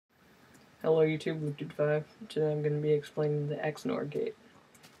Hello YouTube, Luke5. Today I'm going to be explaining the XNOR gate.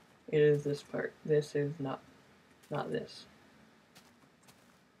 It is this part. This is not this.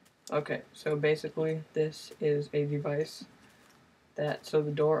 Okay, so basically this is a device so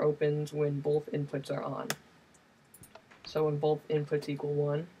the door opens when both inputs are on. So when both inputs equal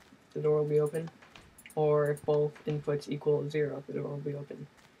 1, the door will be open, or if both inputs equal 0, the door will be open.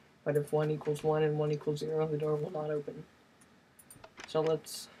 But if 1 equals 1 and 1 equals 0, the door will not open. So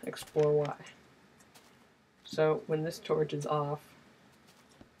let's explore why. So when this torch is off,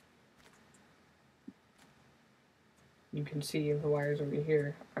 you can see the wires over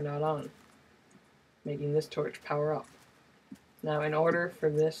here are not on, making this torch power up. Now in order for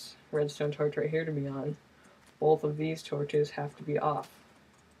this redstone torch right here to be on, both of these torches have to be off.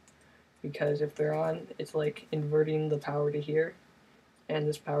 Because if they're on, it's like inverting the power to here, and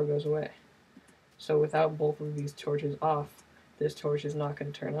this power goes away. So without both of these torches off, this torch is not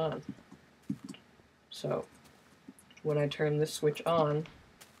going to turn on. So when I turn this switch on,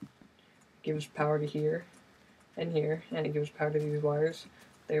 it gives power to here, and here, and it gives power to these wires,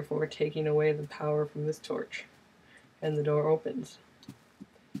 therefore taking away the power from this torch, and the door opens.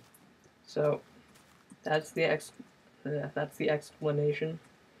 So that's the explanation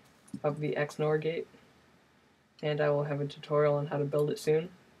of the XNOR gate, and I will have a tutorial on how to build it soon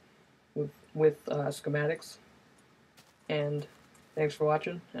with schematics. And thanks for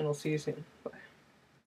watching, and I'll see you soon. Bye.